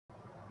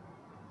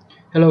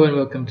Hello and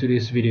welcome to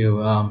this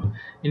video.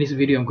 In this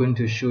video, I'm going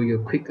to show you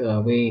a quick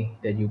way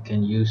that you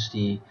can use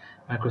the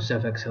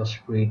Microsoft Excel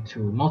spreadsheet to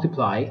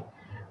multiply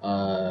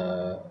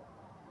a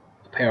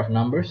pair of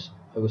numbers,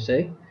 I would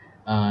say.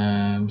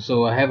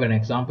 So I have an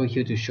example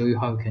here to show you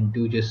how you can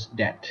do just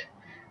that.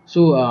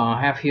 So I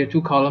have here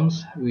two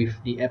columns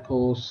with the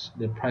apples,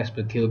 the price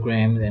per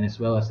kilogram, and as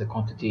well as the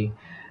quantity.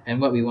 And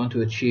what we want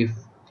to achieve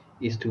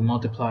is to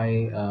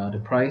multiply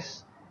the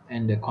price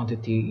and the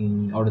quantity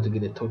in order to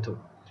get the total.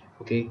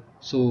 Okay,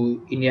 so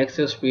in the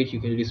Excel spreadsheet you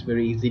can do this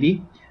very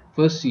easily.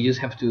 First, you just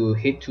have to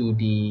head to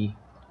the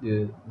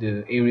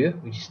area,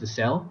 which is the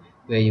cell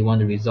where you want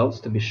the results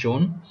to be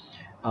shown.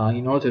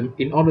 In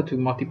order to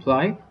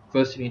multiply,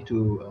 first you need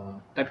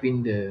to type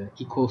in the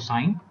equal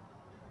sign.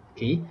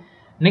 Okay,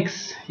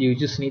 next you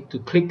just need to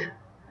click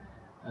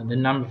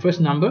the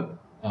first number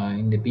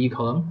in the B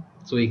column.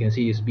 So you can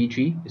see it's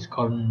B3, it's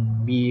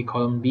column B,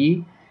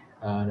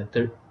 the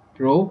third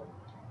row.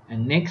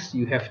 And next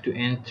you have to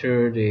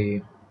enter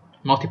the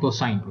multiple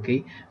sign.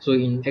 Okay, so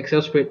in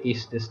Excel spread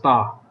is the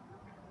star,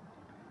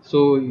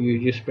 so you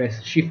just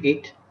press shift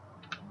 8.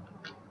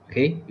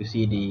 Okay, you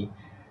see the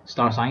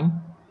star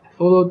sign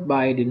followed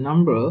by the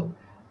number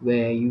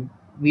where you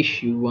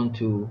wish you want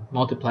to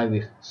multiply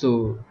with.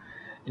 So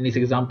in this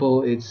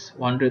example it's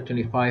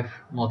 125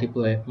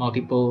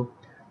 multiple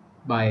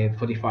by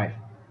 45.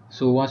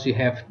 So once you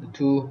have the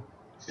two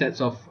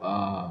sets of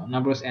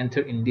numbers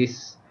entered in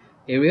this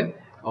area,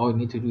 all you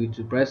need to do is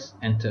to press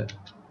enter.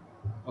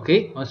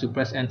 Okay, once you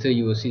press enter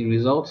you will see the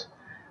result.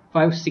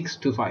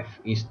 5625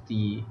 is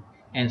the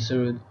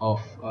answer of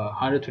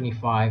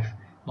 125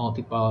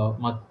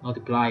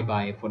 multiplied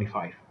by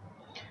 45.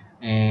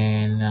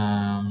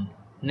 And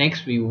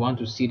next we want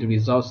to see the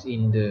results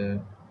in the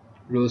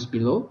rows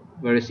below.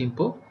 Very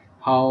simple.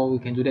 How we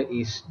can do that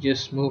is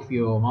just move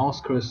your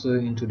mouse cursor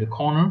into the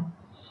corner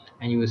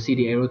and you will see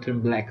the arrow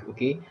turn black.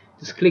 Okay,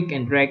 just click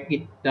and drag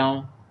it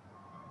down.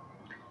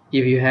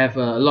 If you have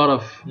a lot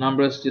of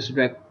numbers, just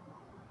drag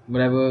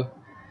whatever,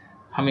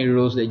 how many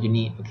rows that you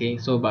need. Okay,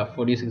 so but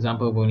for this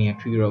example we only have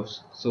 3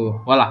 rows,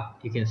 so voila,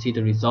 you can see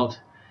the result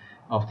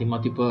of the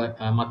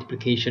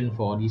multiplication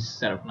for this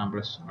set of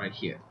numbers right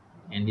here,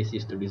 and this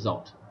is the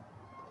result.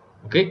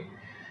 Okay,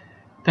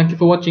 thank you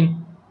for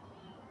watching.